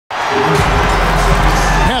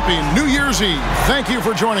Happy New Year's Eve. Thank you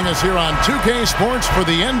for joining us here on 2K Sports for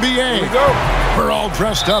the NBA. Here we go. We're all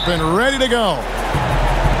dressed up and ready to go.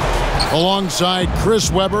 Alongside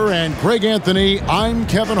Chris Webber and Greg Anthony, I'm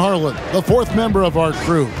Kevin Harlan, the fourth member of our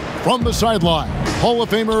crew. From the sideline, Hall of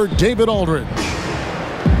Famer David Aldridge.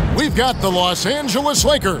 We've got the Los Angeles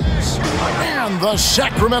Lakers and the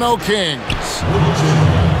Sacramento Kings.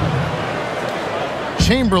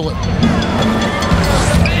 Chamberlain.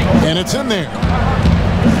 And it's in there.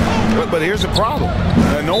 But here's the problem.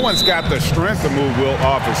 No one's got the strength to move Wilt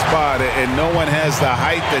off his spot, and no one has the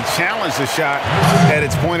height to challenge the shot at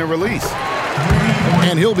its point of release.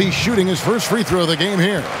 And he'll be shooting his first free throw of the game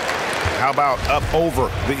here. How about up over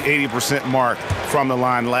the 80% mark from the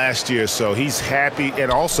line last year? So he's happy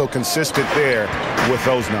and also consistent there with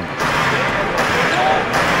those numbers.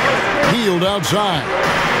 Healed outside.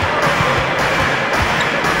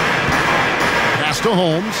 Pass to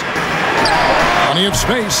Holmes. Plenty of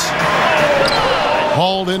space.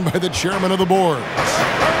 Hauled in by the chairman of the board.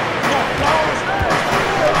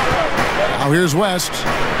 Now here's West.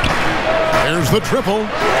 There's the triple.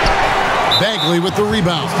 Bagley with the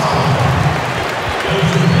rebound.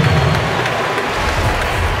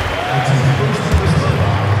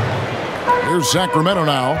 Here's Sacramento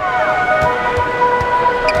now.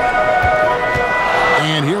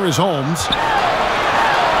 And here is Holmes.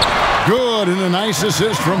 Good, and a nice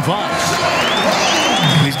assist from Fox.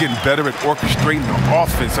 He's getting better at orchestrating the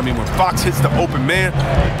offense. I mean, when Fox hits the open man,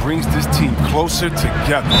 it brings this team closer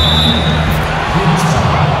together.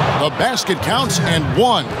 The basket counts and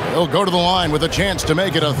one. He'll go to the line with a chance to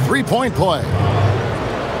make it a three-point play.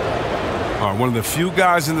 One of the few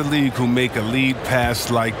guys in the league who make a lead pass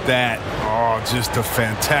like that. Oh, just a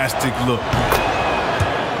fantastic look.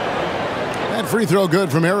 That free throw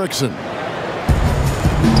good from Erickson.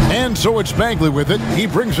 And so it's Bagley with it. He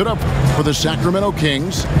brings it up for the Sacramento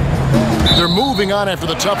Kings. They're moving on after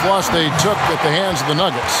the tough loss they took at the hands of the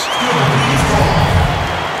Nuggets.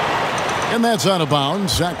 And that's out of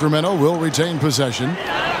bounds. Sacramento will retain possession.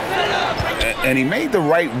 And he made the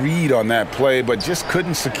right read on that play, but just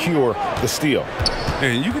couldn't secure the steal.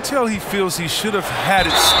 And you can tell he feels he should have had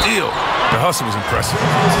it still. The hustle was impressive.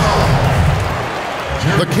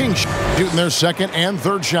 The Kings shooting their second and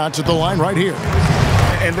third shots at the line right here.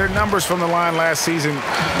 And their numbers from the line last season,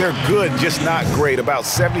 they're good, just not great, about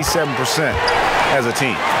 77% as a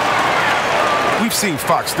team. We've seen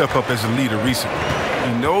Fox step up as a leader recently.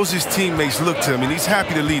 He knows his teammates look to him, and he's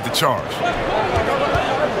happy to lead the charge.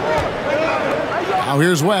 Now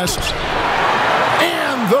here's West.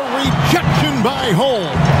 And the rejection by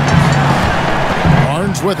Holmes.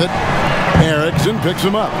 Barnes with it. Erickson picks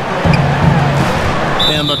him up.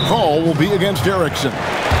 And the call will be against Erickson.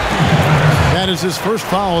 That is his first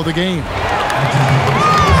foul of the game.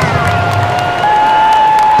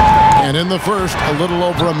 And in the first, a little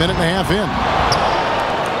over a minute and a half in.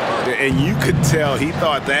 And you could tell he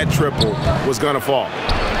thought that triple was going to fall.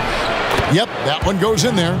 Yep, that one goes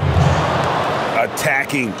in there.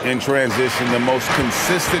 Attacking in transition, the most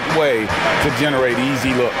consistent way to generate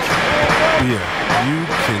easy looks. Yeah, you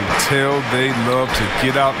can tell they love to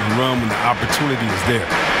get out and run when the opportunity is there.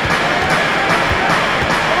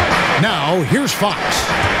 Now, here's Fox.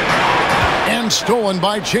 And stolen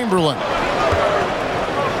by Chamberlain.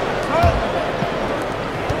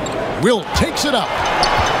 Wilt takes it up.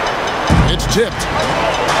 It's tipped.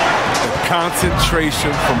 The concentration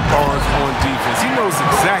from Barnes on defense. He knows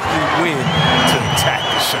exactly when to attack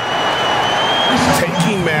the shot.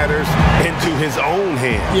 Taking matters into his own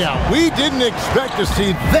hands. Yeah, we didn't expect to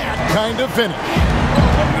see that kind of finish.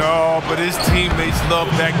 No, but his teammates love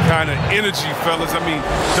that kind of energy, fellas. I mean,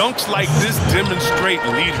 dunks like this demonstrate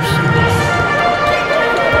leadership.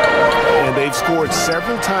 And they've scored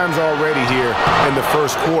several times already here in the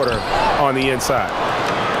first quarter on the inside.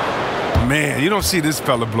 Man, you don't see this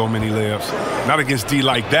fella blow many layups. Not against D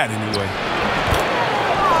like that, anyway.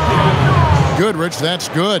 Good, Rich. That's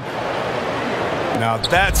good. Now,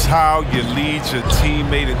 that's how you lead your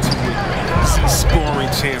teammate into a scoring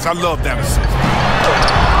chance. I love that assist.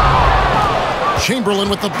 Chamberlain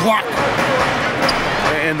with the block.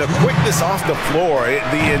 And the quickness off the floor,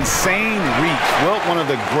 the insane reach. Wilt, one of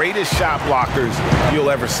the greatest shot blockers you'll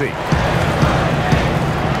ever see.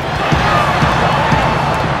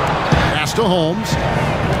 Pass to Holmes.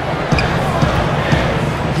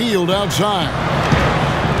 Healed outside.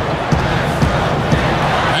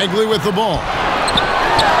 Bagley with the ball.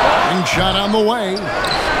 And shot on the way.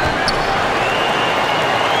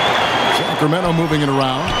 Sacramento moving it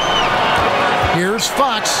around. Here's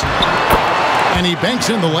Fox. And he banks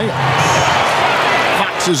in the layup.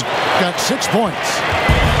 Fox has got 6 points.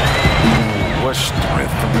 much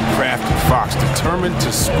strength from the crafty Fox, determined to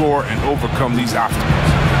score and overcome these obstacles.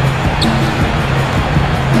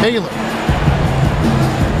 Baylor.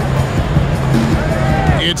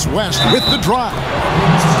 It's West with the drive.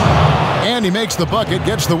 And he makes the bucket,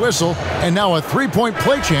 gets the whistle, and now a three-point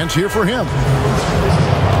play chance here for him.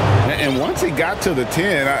 And once he got to the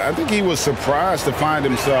 10, I think he was surprised to find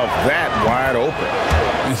himself that wide open.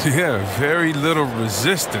 Yeah, very little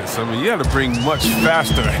resistance. I mean, you had to bring much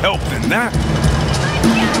faster help than that.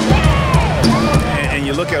 And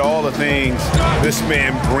you look at all the things this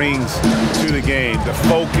man brings to the game. The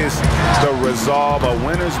focus, the resolve, a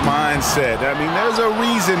winner's mindset. I mean, there's a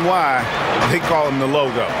reason why they call him the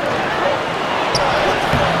logo.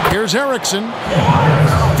 Here's Erickson.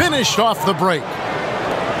 Finished off the break.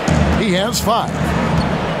 He has 5.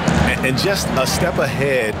 And just a step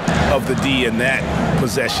ahead of the D in that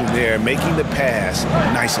possession there, making the pass.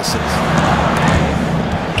 Nice assist.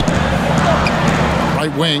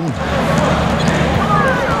 Right wing.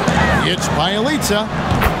 It's Bielitsa.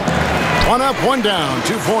 1 up, 1 down.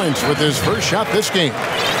 2 points with his first shot this game.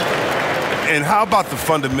 And how about the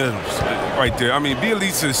fundamentals right there? I mean,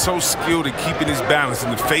 Bielitsa is so skilled at keeping his balance in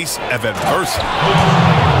the face of adversity.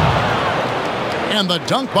 And the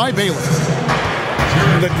dunk by Baylor.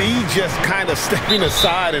 The D just kind of stepping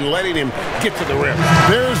aside and letting him get to the rim.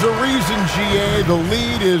 There's a reason, GA, the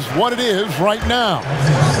lead is what it is right now.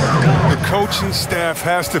 The coaching staff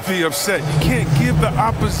has to be upset. You can't give the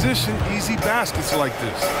opposition easy baskets like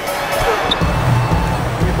this.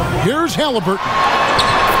 Here's Halliburton.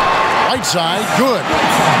 Right side, good.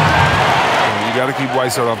 You got to keep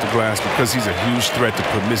Whiteside off the glass because he's a huge threat to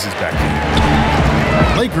put misses back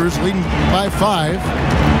in. Lakers leading by 5.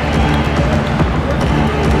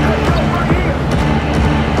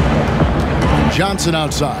 Johnson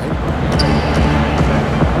outside.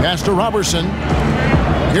 Pass to Robertson.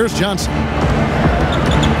 Here's Johnson.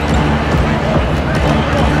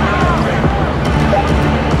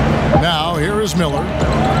 Now here is Miller.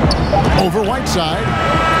 Over Whiteside.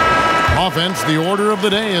 Offense, the order of the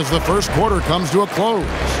day as the first quarter comes to a close.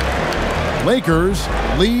 Lakers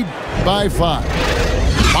lead by 5.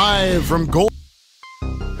 5 from goal.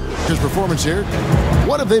 His performance here.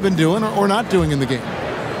 What have they been doing or not doing in the game?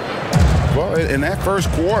 Well, in that first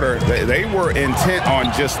quarter, they were intent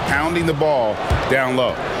on just pounding the ball down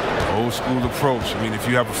low. Old school approach. I mean, if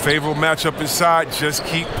you have a favorable matchup inside, just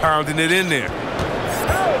keep pounding it in there.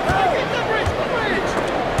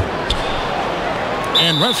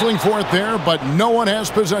 And wrestling for it there, but no one has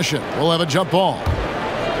possession. We'll have a jump ball.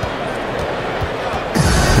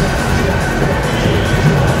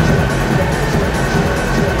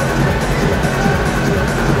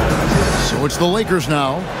 So it's the Lakers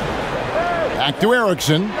now. Back to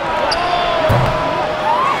Erickson.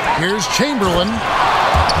 Here's Chamberlain.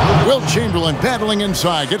 Wilt Chamberlain battling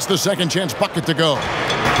inside. Gets the second chance bucket to go.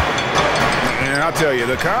 And I'll tell you,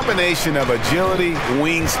 the combination of agility,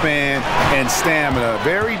 wingspan, and stamina,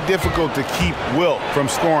 very difficult to keep Wilt from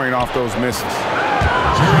scoring off those misses.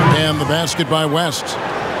 And the basket by West.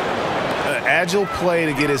 Agile play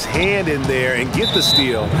to get his hand in there and get the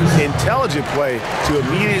steal. Intelligent play to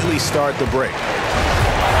immediately start the break.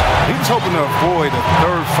 He was hoping to avoid a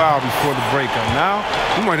third foul before the break. And now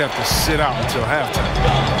he might have to sit out until halftime.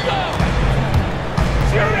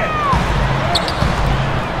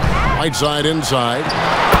 Right side inside.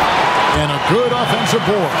 And a good offensive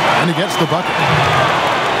board. And he gets the bucket.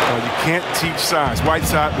 Well, you can't teach size.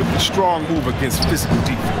 Whiteside with a strong move against physical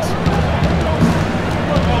defense.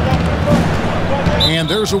 And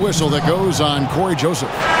there's a whistle that goes on Corey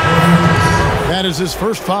Joseph. That is his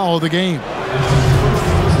first foul of the game.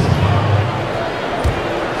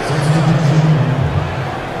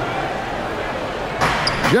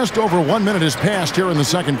 Just over 1 minute has passed here in the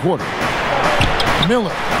second quarter.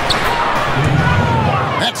 Miller.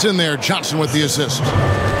 That's in there. Johnson with the assist.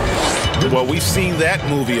 Well, we've seen that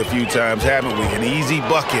movie a few times, haven't we? An easy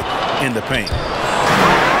bucket in the paint.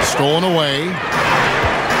 Stolen away.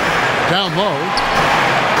 Down low.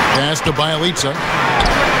 Pass to Bielitsa.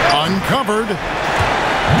 Uncovered.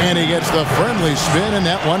 And he gets the friendly spin, and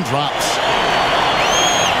that one drops.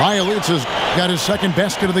 Bielitsa's got his second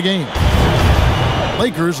basket of the game.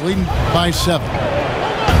 Lakers leading by 7.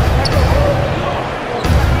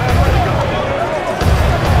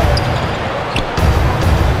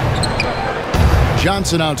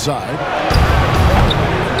 Johnson outside.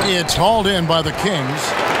 It's hauled in by the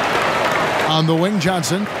Kings. On the wing,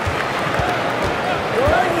 Johnson.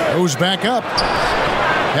 Goes back up.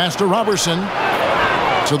 Pass to Robertson.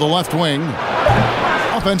 To the left wing.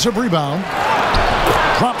 Offensive rebound.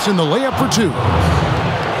 Drops in the layup for 2.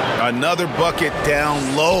 Another bucket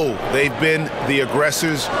down low. They've been the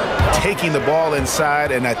aggressors, taking the ball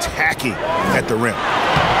inside and attacking at the rim.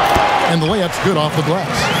 And the layup's good off the glass.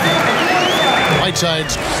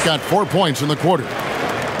 Whiteside's got 4 points in the quarter.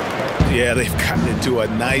 Yeah, they've gotten into a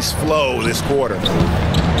nice flow this quarter.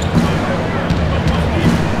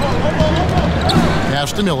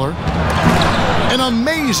 Pass to Miller. An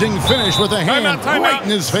amazing finish with a hand right in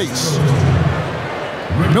his face.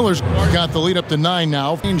 Miller's got the lead up to 9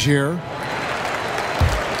 now. Change here.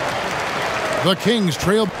 The Kings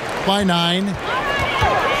trail by 9.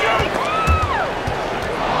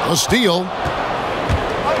 A steal.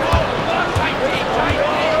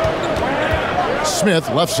 Smith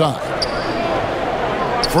left side.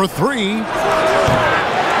 For 3.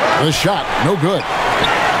 The shot, no good.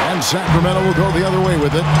 And Sacramento will go the other way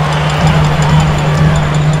with it.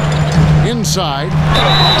 Inside.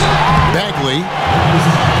 Bagley.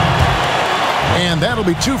 And that'll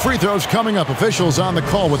be 2 free throws coming up. Officials on the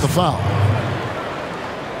call with the foul.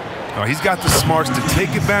 He's got the smarts to take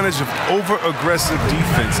advantage of over-aggressive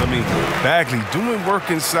defense. I mean, Bagley doing work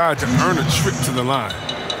inside to earn a trip to the line.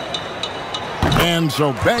 And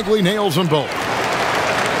so Bagley nails them both.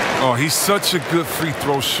 Oh, he's such a good free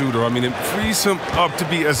throw shooter. I mean, it frees him up to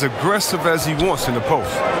be as aggressive as he wants in the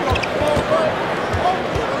post.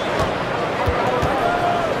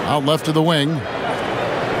 Out left to the wing.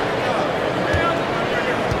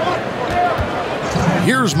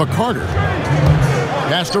 Here's McCarter.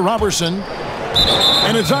 Pass to Robertson.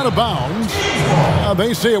 And it's out of bounds.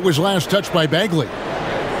 They say it was last touched by Bagley.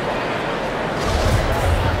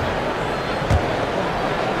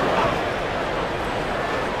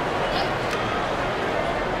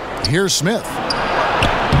 Here's Smith.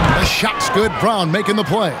 The shot's good. Brown making the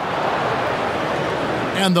play.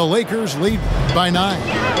 And the Lakers lead by 9.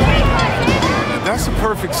 That's a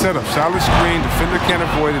perfect setup. Solid screen. Defender can't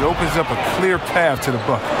avoid it. Opens up a clear path to the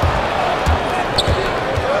bucket.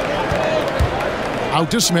 Out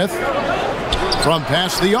to Smith. From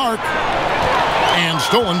past the arc. And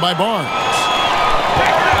stolen by Barnes.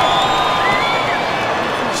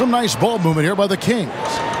 Some nice ball movement here by the Kings.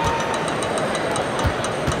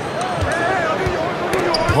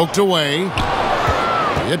 Poked away.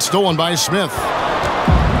 It's stolen by Smith.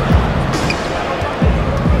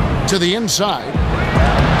 To the inside.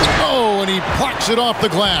 Oh, and he plucks it off the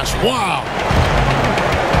glass. Wow.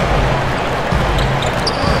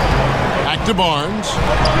 Back to Barnes.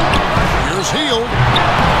 Here's Hield.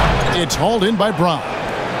 It's hauled in by Brown.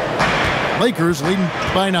 Lakers leading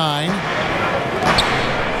by 9.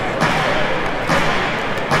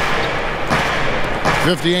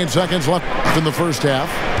 .58 seconds left in the first half.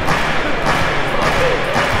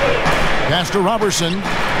 Pass to Robertson.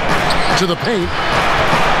 To the paint.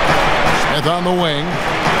 Smith on the wing.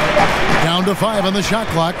 Down to 5 on the shot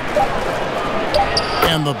clock.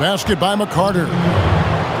 And the basket by McCarter.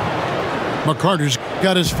 McCarter's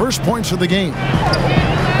got his first points of the game.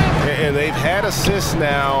 And they've had assists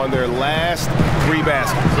now on their last 3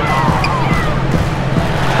 baskets.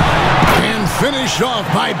 And finished off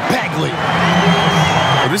by Bagley.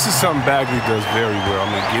 Well, this is something Bagley does very well. I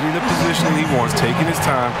mean, getting the position he wants, taking his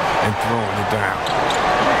time, and throwing it down.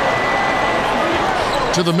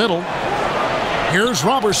 To the middle. Here's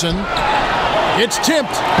Robertson. It's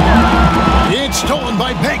tipped. It's stolen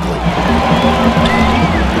by Bagley.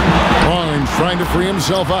 Barnes trying to free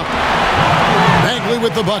himself up. Bagley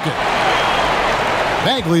with the bucket.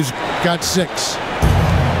 Bagley's got 6.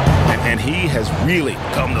 And he has really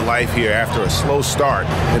come to life here after a slow start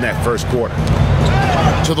in that first quarter.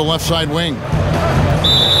 To the left side wing.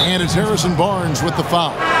 And it's Harrison Barnes with the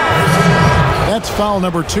foul. That's foul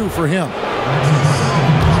number 2 for him.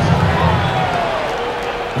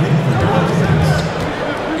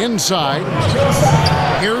 Inside.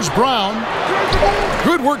 Here's Brown.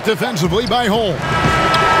 Good work defensively by Holmes.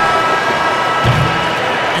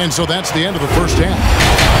 And so that's the end of the first half.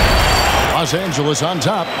 Los Angeles on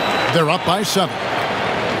top. They're up by 7.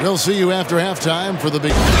 We'll see you after halftime for the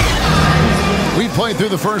big. We played through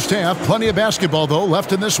the first half. Plenty of basketball, though,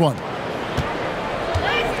 left in this one.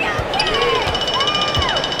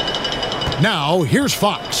 Now, here's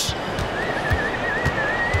Fox.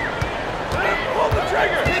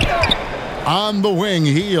 On the wing,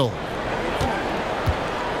 Hield.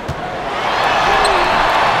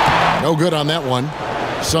 No good on that one.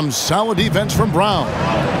 Some solid defense from Brown.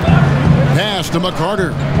 Pass to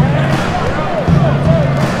McCarter.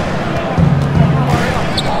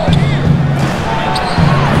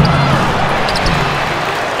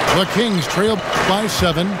 The Kings trail by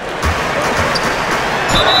 7.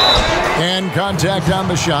 And contact on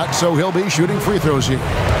the shot, so he'll be shooting free throws here.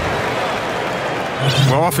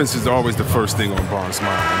 Well, offense is always the first thing on Barnes'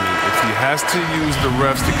 mind. I mean, if he has to use the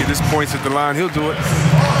refs to get his points at the line, he'll do it.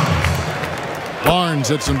 Barnes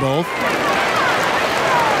hits them both.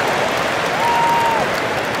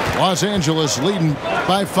 Los Angeles leading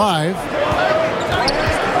by 5.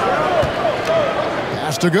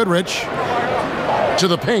 Pass to Goodrich. To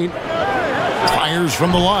the paint. Fires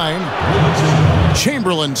from the line.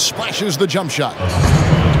 Chamberlain splashes the jump shot.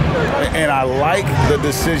 And I like the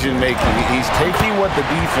decision making. He's taking what the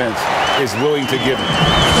defense is willing to give him.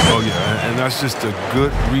 Oh, yeah, and that's just a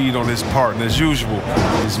good read on his part. And as usual,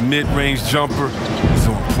 his mid-range jumper is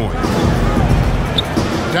on point.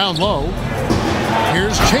 Down low.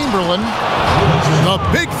 Here's Chamberlain. The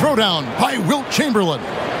big throwdown by Wilt Chamberlain.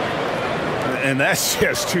 And that's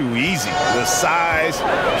just too easy. The size,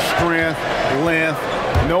 strength, length.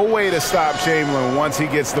 No way to stop Chamberlain once he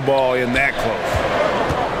gets the ball in that close.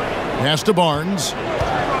 Pass to Barnes.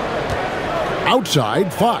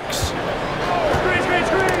 Outside, Fox.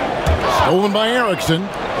 Stolen by Erickson.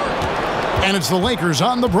 And it's the Lakers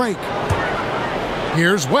on the break.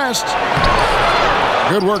 Here's West.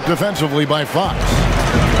 Good work defensively by Fox.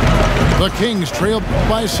 The Kings trail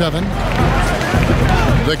by 7.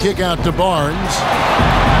 The kick out to Barnes.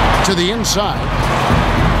 To the inside.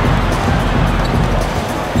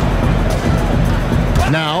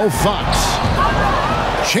 Now Fox.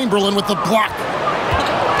 Chamberlain with the block.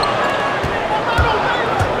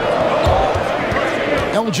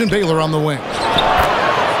 Elgin Baylor on the wing.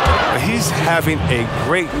 He's having a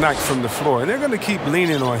great night from the floor, and they're going to keep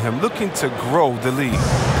leaning on him, looking to grow the lead.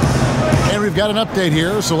 And we've got an update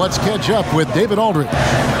here, so let's catch up with David Aldridge.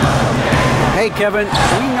 Hey, Kevin,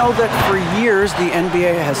 we know that for years the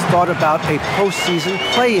NBA has thought about a postseason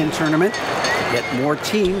play-in tournament to get more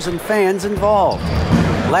teams and fans involved.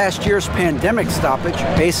 Last year's pandemic stoppage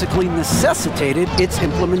basically necessitated its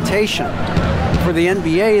implementation. For the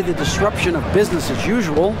NBA, the disruption of business as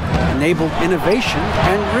usual enabled innovation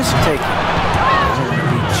and risk-taking. I don't want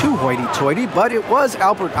to be too hoity-toity, but it was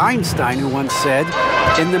Albert Einstein who once said,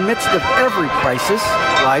 "In the midst of every crisis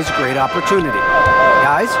lies great opportunity."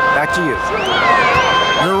 Guys, back to you.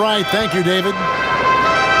 You're right. Thank you, David.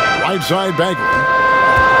 Right side Bagley.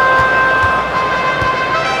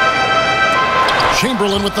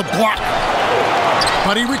 Chamberlain with the block.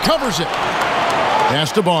 But he recovers it.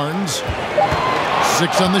 Pass to Barnes.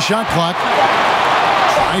 6 on the shot clock.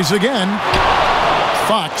 Tries again.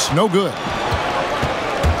 Fox, no good.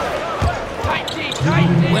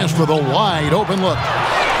 West with a wide open look.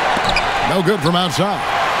 No good from outside.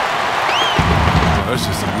 That's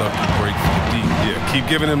just a lucky break for the D. Yeah, keep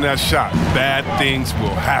giving him that shot. Bad things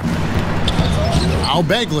will happen. Now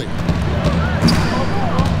Bagley.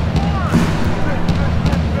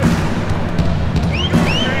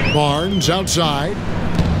 Barnes outside.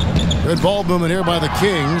 Good ball movement here by the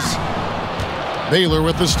Kings. Baylor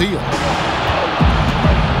with the steal.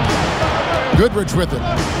 Goodrich with it.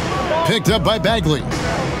 Picked up by Bagley.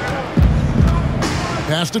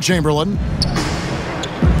 Pass to Chamberlain.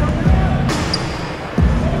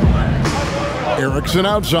 Erickson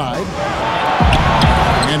outside.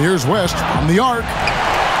 And here's West from the arc.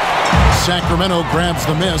 Sacramento grabs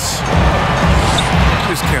the miss.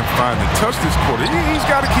 Just can't find the touch this quarter. He's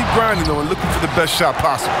got to keep grinding, though, and looking for the best shot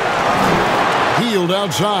possible. Healed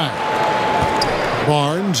outside.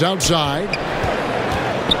 Barnes outside.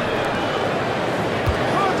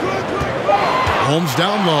 Holmes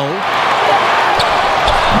down low.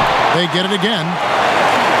 They get it again.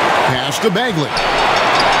 Pass to Bagley.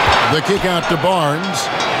 The kick out to Barnes.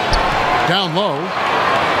 Down low.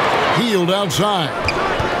 Healed outside.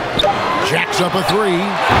 Jacks up a 3.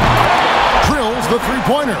 Drills the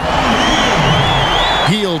three-pointer.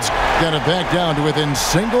 Heald's got it back down to within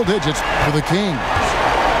single digits for the Kings.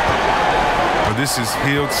 Well, this is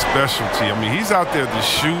Heald's specialty. I mean, he's out there to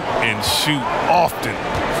shoot and shoot often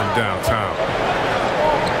from downtown.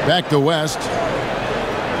 Back to West.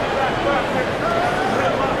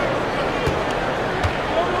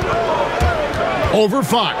 Over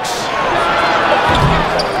Fox.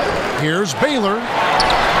 Here's Baylor.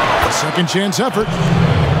 A second chance effort.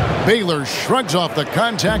 Baylor shrugs off the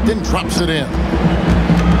contact and drops it in.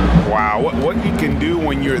 Wow, what you can do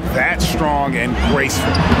when you're that strong and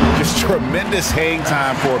graceful. Just tremendous hang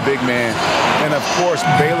time for a big man. And, of course,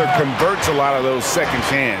 Baylor converts a lot of those second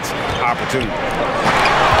chance opportunities.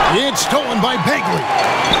 It's stolen by Bagley.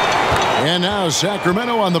 And now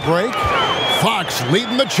Sacramento on the break. Fox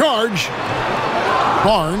leading the charge.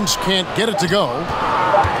 Barnes can't get it to go.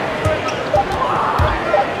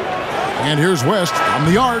 And here's West from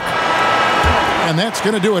the arc. And that's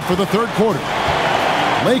going to do it for the third quarter.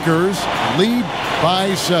 Lakers lead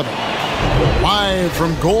by 7. Live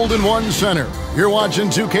from Golden One Center, you're watching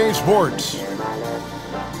 2K Sports.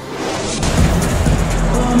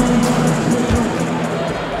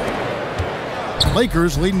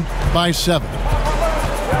 Lakers leading by 7.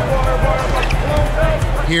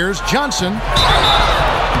 Here's Johnson.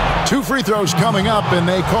 2 free throws coming up, and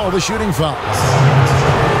they call the shooting foul.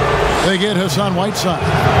 They get Hassan Whiteside.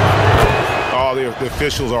 Oh, the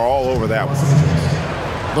officials are all over that one.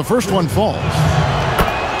 The first one falls.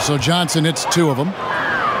 So Johnson hits 2 of them.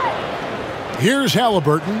 Here's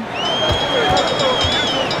Halliburton.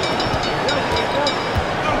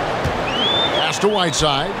 Pass to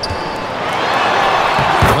Whiteside.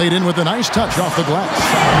 Laid in with a nice touch off the glass.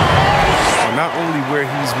 Well, not only where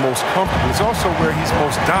he's most comfortable, it's also where he's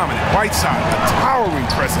most dominant. Whiteside, a towering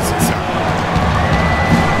presence inside.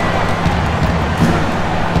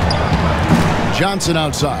 Johnson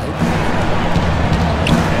outside.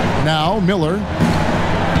 Now Miller.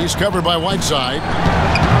 He's covered by Whiteside.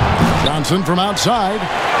 Johnson from outside.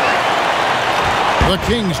 The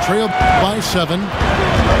Kings trail by 7.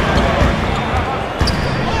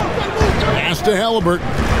 Pass to Halliburton.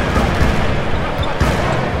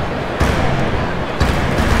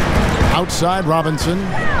 Outside Robinson.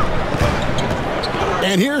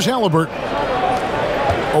 And here's Halliburton.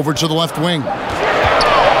 Over to the left wing.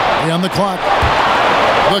 On the clock.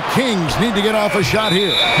 The Kings need to get off a shot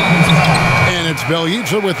here. And it's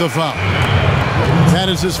Bjelica with the foul. That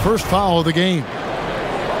is his first foul of the game.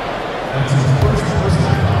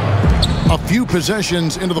 A few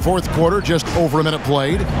possessions into the fourth quarter, just over a minute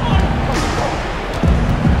played.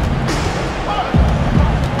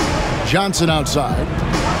 Johnson outside.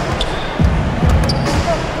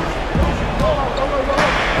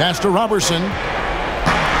 Pass to Robertson.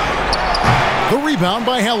 The rebound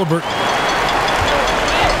by Halliburton.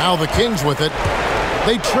 Now the Kings with it.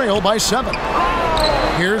 They trail by 7.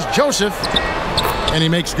 Here's Joseph. And he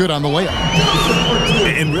makes good on the layup.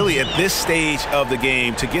 And really, at this stage of the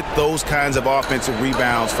game, to get those kinds of offensive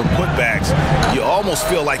rebounds from putbacks, you almost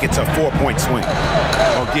feel like it's a 4-point swing.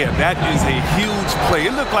 Oh, yeah, that is a huge play.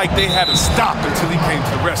 It looked like they had to stop until he came to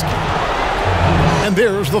the rescue. And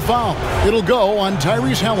there's the foul. It'll go on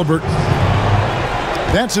Tyrese Halliburton.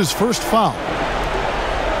 That's his first foul.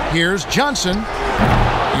 Here's Johnson.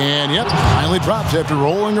 And, yep, finally drops after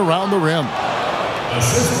rolling around the rim.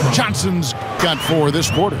 Johnson's got 4 this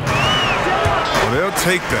quarter. Well, they'll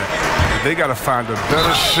take that. They got to find a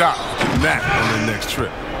better shot than that on their next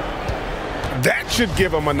trip. That should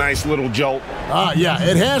give them a nice little jolt. Yeah,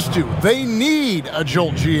 it has to. They need a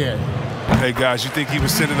jolt, GA. Hey, guys, you think he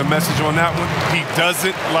was sending a message on that one? He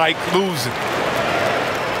doesn't like losing.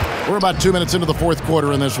 We're about 2 minutes into the fourth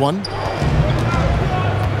quarter in this one.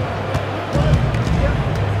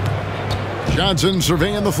 Johnson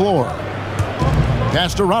surveying the floor.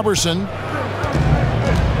 Pass to Robertson.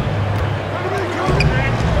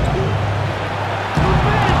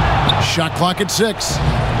 Shot clock at 6.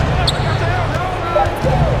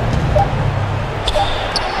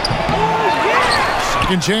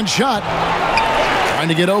 Second chance shot. Trying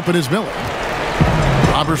to get open is Miller.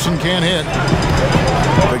 Robertson can't hit.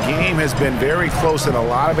 The game has been very close in a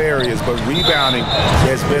lot of areas, but rebounding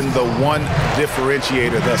has been the one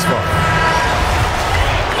differentiator thus far.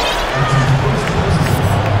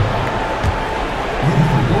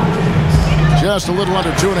 Just a little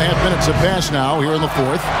under 2.5 minutes have passed now here in the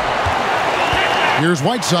fourth. Here's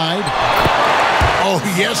Whiteside. Oh,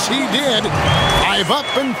 yes, he did. 5 up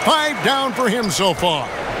and 5 down for him so far.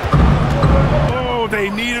 Oh,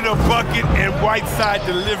 they needed a bucket, and Whiteside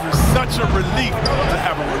delivers. Such a relief to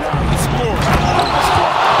have a reliable scorer.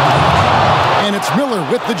 And it's Miller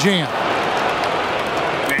with the jam.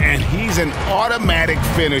 And he's an automatic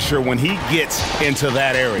finisher when he gets into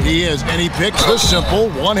that area. He is, and he picks the simple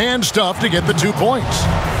one-hand stuff to get the 2 points.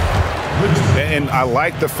 And I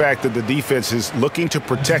like the fact that the defense is looking to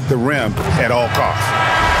protect the rim at all costs.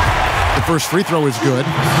 The first free throw is good.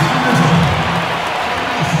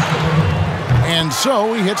 And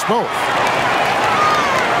so he hits both.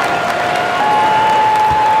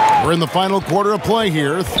 We're in the final quarter of play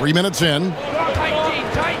here, 3 minutes in.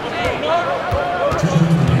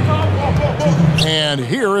 And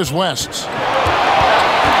here is West.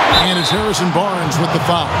 And it's Harrison Barnes with the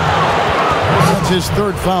foul. That's his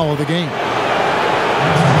 3rd foul of the game.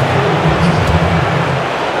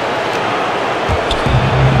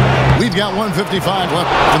 We've got 1:55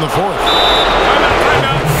 left in the fourth.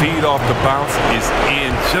 Feed off the bounce is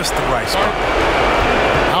in just the right spot.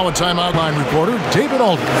 Now a timeout line reporter, David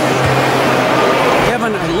Aldridge.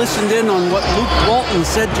 Kevin, I listened in on what Luke Walton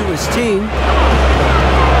said to his team.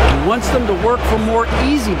 He wants them to work for more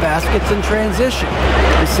easy baskets in transition.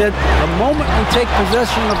 He said, the moment we take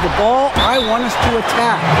possession of the ball, I want us to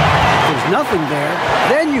attack. If there's nothing there,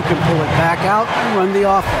 then you can pull it back out and run the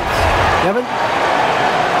offense. Kevin?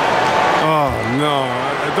 Oh, no.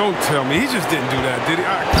 Don't tell me. He just didn't do that, did he?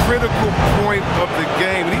 A critical point of the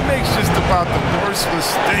game, and he makes just about the worst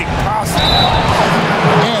mistake possible.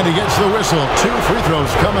 And he gets the whistle. 2 free throws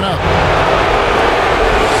coming up.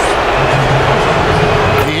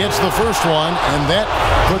 He hits the first one, and that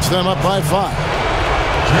puts them up by 5.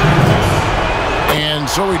 And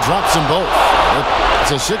so he drops them both.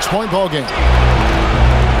 It's a 6-point ball game.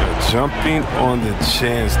 Jumping on the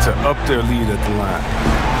chance to up their lead at the line.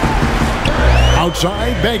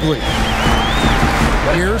 Outside, Bagley.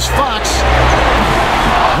 Here's Fox.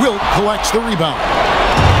 Wilt collects the rebound.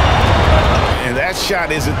 And that shot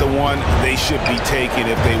isn't the one they should be taking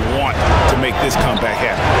if they want to make this comeback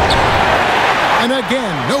happen. And again,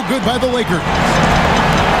 no good by the Lakers.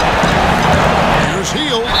 Here's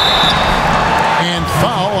Hield. And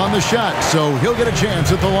foul on the shot, so he'll get a chance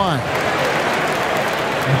at the line.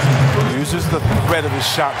 Uses the threat of his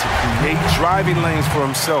shot to create driving lanes for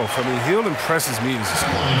himself. I mean, Hill impresses me as a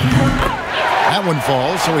scorer. That one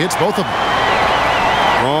falls, so he hits both of them.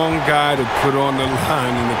 Wrong guy to put on the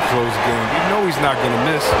line in the close game. You know he's not going to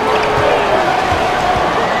miss.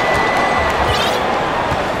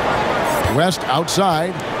 West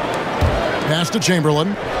outside. Pass to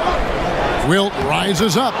Chamberlain. Wilt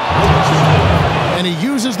rises up. And he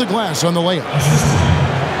uses the glass on the layup.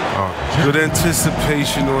 Good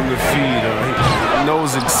anticipation on the feed. He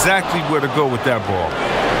knows exactly where to go with that ball.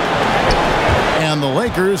 And the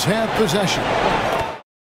Lakers have possession.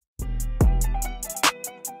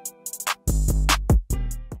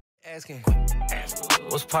 Asking,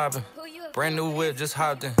 what's poppin'? Brand new whip, just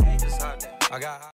hopped in. I got